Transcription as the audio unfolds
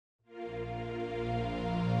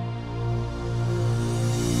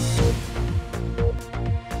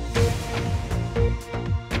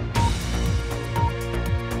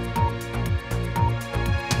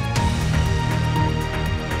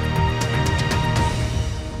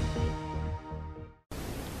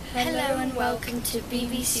Hello and welcome to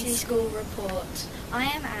BBC School Report. I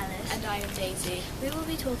am Alice. And I am Daisy. We will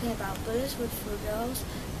be talking about Bullerswood for Girls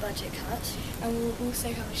budget cuts. And we'll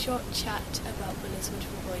also have a short chat about Bullerswood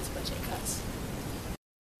for Boys budget cuts.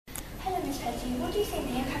 Hello Miss Petty, what do you think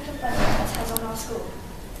the impact of budget cuts has on our school?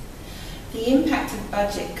 The impact of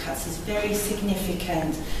budget cuts is very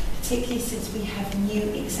significant, particularly since we have new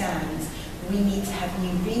exams. We need to have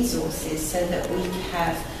new resources so that we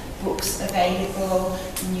have books available,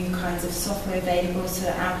 new kinds of software available, so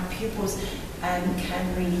that our pupils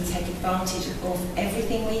can really take advantage of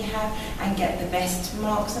everything we have and get the best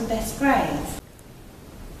marks and best grades.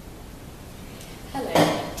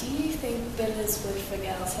 Hello, do you think Bullerswood for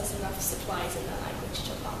Girls has enough supplies in the language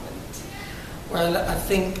department? Well, I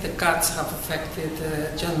think the cuts have affected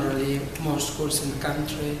generally most schools in the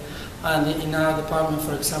country, and in our department,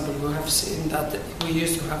 for example, we have seen that we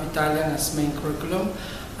used to have Italian as main curriculum,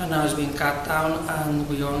 and now it's been cut down, and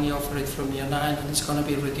we only offer it from year 9, and it's going to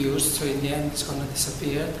be reduced, so in the end it's going to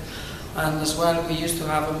disappear. And as well, we used to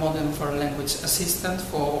have a modern foreign language assistant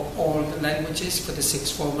for all the languages for the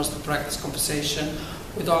 6th formers to practice conversation.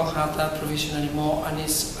 We don't have that provision anymore, and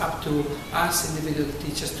it's up to us individual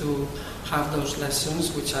teachers to have those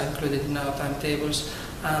lessons, which are included in our timetables.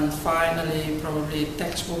 And finally, probably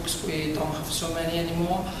textbooks, we don't have so many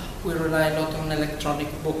anymore. We rely a lot on electronic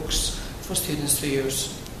books for students to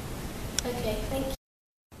use. Okay, thank you.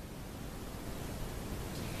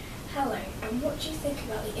 Hello, and what do you think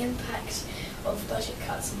about the impact of budget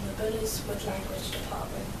cuts on the Bullerswood language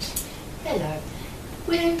department? Hello.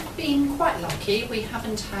 We've been quite lucky. We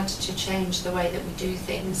haven't had to change the way that we do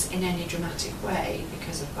things in any dramatic way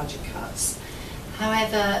because of budget cuts.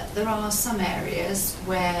 However, there are some areas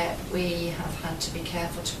where we have had to be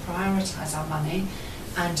careful to prioritise our money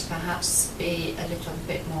and perhaps be a little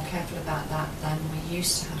bit more careful about that than we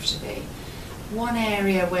used to have to be. One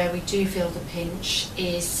area where we do feel the pinch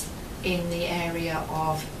is in the area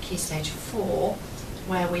of Key Stage 4,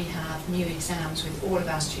 where we have new exams with all of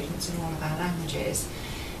our students in all of our languages.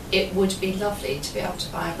 It would be lovely to be able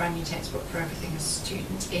to buy a brand new textbook for everything as a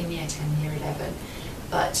student in Year 10, Year 11,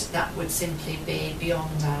 but that would simply be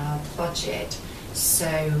beyond our budget.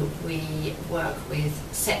 So we work with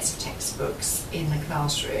sets of textbooks in the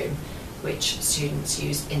classroom, which students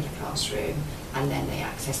use in the classroom, and then they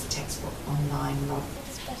access the textbook online. How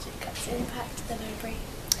does budget cuts impact the library?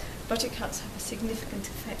 Budget cuts have a significant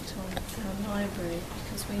effect on our library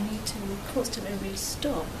because we need to constantly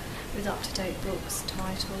restock with up-to-date books,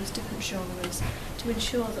 titles, different genres to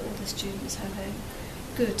ensure that all the students have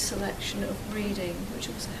a good selection of reading, which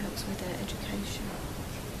also helps with their education.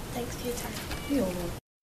 Thanks for your time. You're welcome.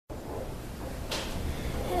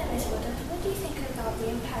 Hello Miss Woodard, what do you think about the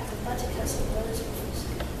impact of budget cuts on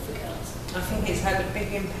Bullerswood for Girls? I think it's had a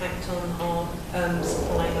big impact on our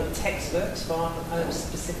supplying of textbooks for our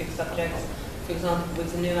specific subjects. For example,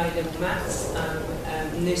 with the new A-level maths,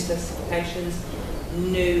 new specifications,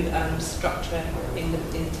 new structure in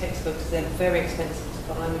the textbooks. They're very expensive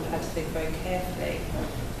to buy. We've had to think very carefully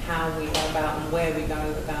how we go about and where we go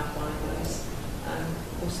about buying those.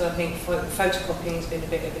 Also, I think photocopying has been a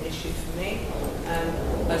bit of an issue for me.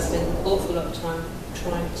 I spend an awful lot of time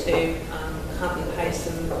trying to cut and paste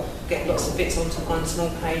and get lots of bits onto one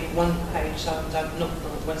page, so I'm not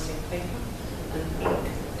wasting paper and ink.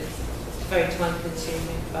 It's very time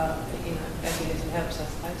consuming, but every little helps, I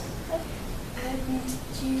suppose. And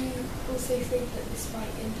do you also think that this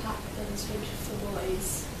might impact Bullerswood for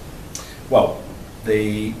Boys? Well,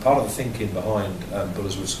 the part of the thinking behind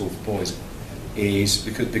Bullerswood School for Boys is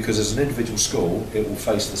because as an individual school, it will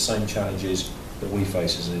face the same challenges that we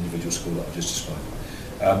face as an individual school that I've just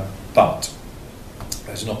described. But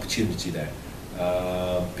there's an opportunity there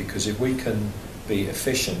because if we can be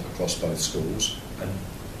efficient across both schools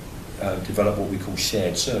and develop what we call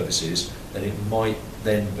shared services, then it might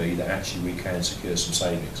then be that actually we can secure some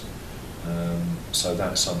savings. So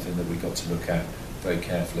that's something that we've got to look at very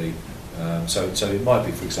carefully. So it might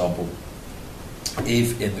be, for example,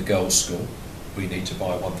 if in the girls' school we need to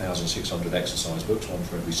buy 1,600 exercise books, one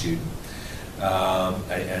for every student,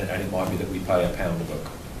 and it might be that we pay £1 a book.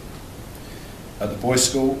 At the boys'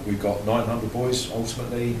 school, we've got 900 boys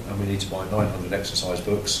ultimately, and we need to buy 900 exercise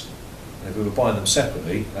books. And if we were buying them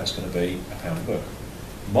separately, that's going to be £1 a book.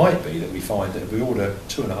 Might be that we find that if we order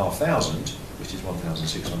 2,500, which is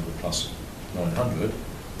 1,600 plus 900,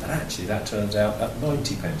 then actually that turns out at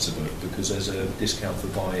 90 pence a book because there's a discount for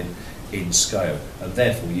buying in scale, and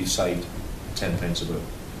therefore you've saved 10 pence a book.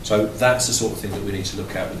 So that's the sort of thing that we need to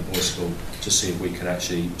look at with the boys' school to see if we can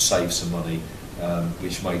actually save some money,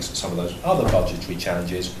 which makes some of those other budgetary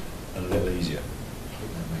challenges a little easier. I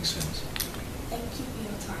hope that makes sense. Thank you for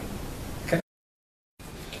your time.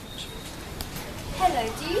 Hello,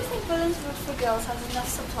 do you think Bullinswood for Girls has enough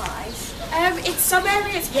supplies? In some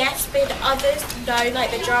areas, yes, but in others, no.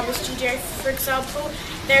 Like the drama studio, for example,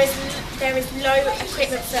 there is low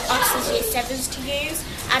equipment for us as Year 7s to use,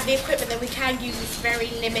 and the equipment that we can use is very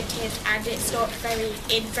limited, and it's not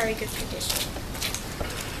in very good condition.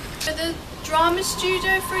 For the drama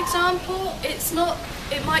studio, for example,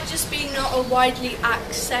 it might just be not a widely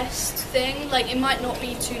accessed thing, like it might not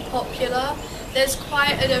be too popular. There's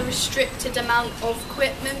quite a restricted amount of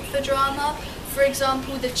equipment for drama. For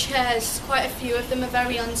example, the chairs, quite a few of them are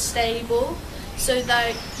very unstable, so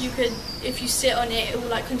that if you sit on it, it will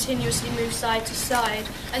like continuously move side to side.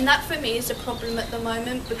 And that for me is a problem at the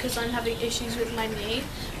moment because I'm having issues with my knee.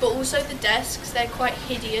 But also the desks, they're quite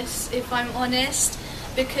hideous, if I'm honest,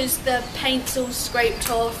 because the paint's all scraped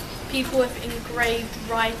off. People have engraved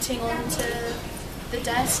writing onto the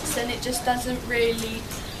desks, and it just doesn't really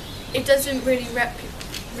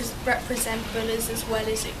represent Bullers as well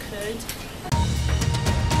as it could.